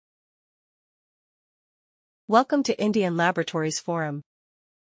Welcome to Indian Laboratories Forum.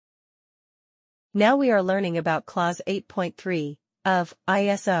 Now we are learning about Clause 8.3 of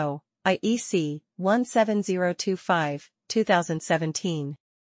ISO IEC 17025, 2017.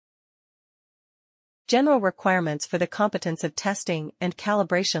 General requirements for the competence of testing and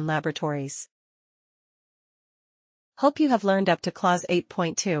calibration laboratories. Hope you have learned up to Clause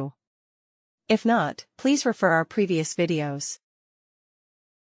 8.2. If not, please refer our previous videos.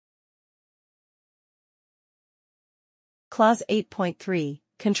 Clause 8.3,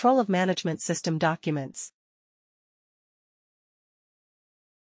 Control of Management System Documents.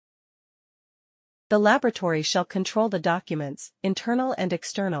 The laboratory shall control the documents, internal and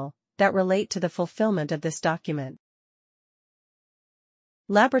external, that relate to the fulfillment of this document.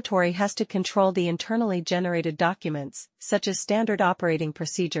 Laboratory has to control the internally generated documents, such as standard operating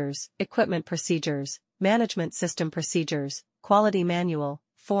procedures, equipment procedures, management system procedures, quality manual,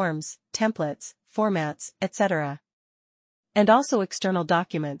 forms, templates, formats, etc. And also external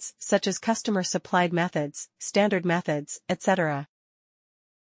documents, such as customer-supplied methods, standard methods, etc.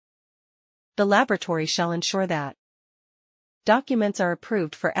 The laboratory shall ensure that documents are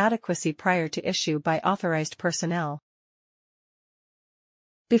approved for adequacy prior to issue by authorized personnel.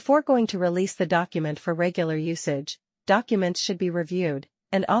 Before going to release the document for regular usage, documents should be reviewed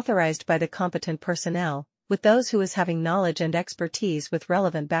and authorized by the competent personnel, with those who is having knowledge and expertise with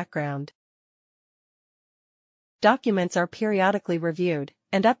relevant background. Documents are periodically reviewed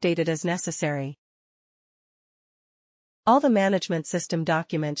and updated as necessary. All the management system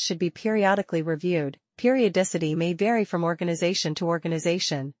documents should be periodically reviewed. Periodicity may vary from organization to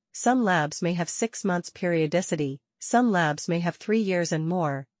organization. Some labs may have 6 months periodicity, some labs may have 3 years and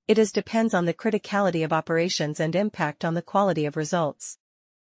more. It depends on the criticality of operations and impact on the quality of results.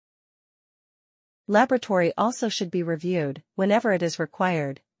 Laboratory also should be reviewed whenever it is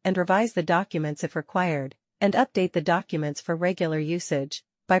required, and revise the documents if required, and update the documents for regular usage,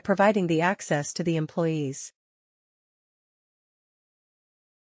 by providing the access to the employees.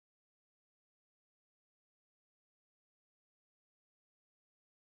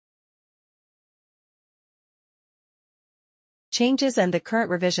 Changes and the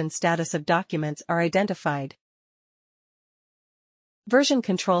current revision status of documents are identified. Version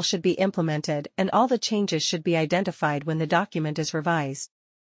control should be implemented and all the changes should be identified when the document is revised.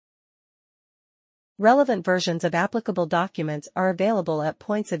 Relevant versions of applicable documents are available at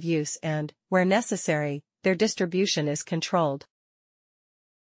points of use and, where necessary, their distribution is controlled.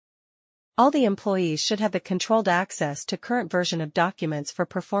 All the employees should have the controlled access to current version of documents for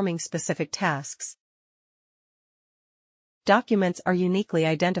performing specific tasks. Documents are uniquely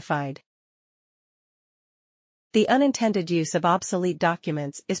identified. The unintended use of obsolete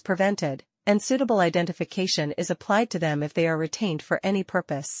documents is prevented, and suitable identification is applied to them if they are retained for any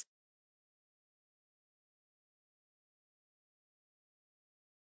purpose.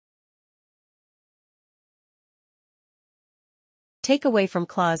 Takeaway from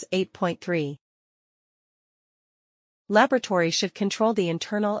Clause 8.3. Laboratory should control the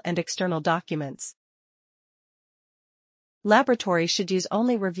internal and external documents. Laboratory should use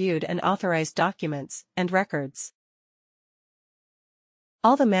only reviewed and authorized documents and records.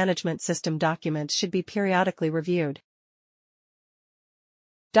 All the management system documents should be periodically reviewed.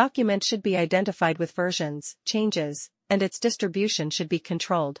 Documents should be identified with versions, changes, and its distribution should be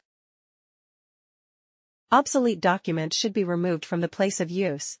controlled. Obsolete documents should be removed from the place of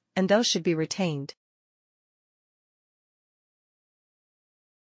use, and those should be retained.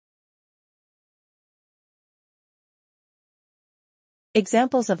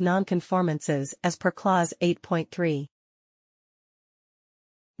 Examples of nonconformances as per Clause 8.3.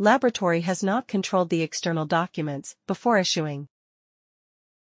 Laboratory has not controlled the external documents before issuing.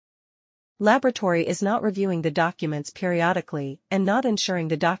 Laboratory is not reviewing the documents periodically and not ensuring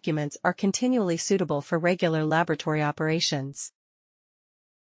the documents are continually suitable for regular laboratory operations.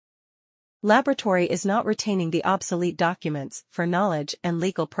 Laboratory is not retaining the obsolete documents for knowledge and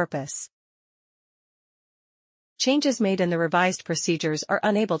legal purpose. Changes made in the revised procedures are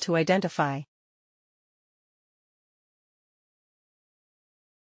unable to identify.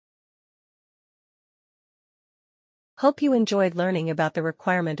 Hope you enjoyed learning about the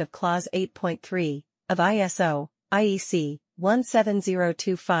requirement of Clause 8.3 of ISO IEC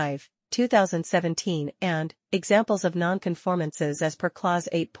 17025, 2017 and examples of nonconformances as per Clause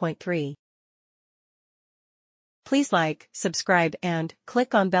 8.3. Please like, subscribe and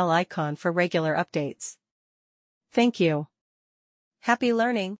click on bell icon for regular updates. Thank you. Happy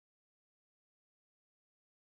learning!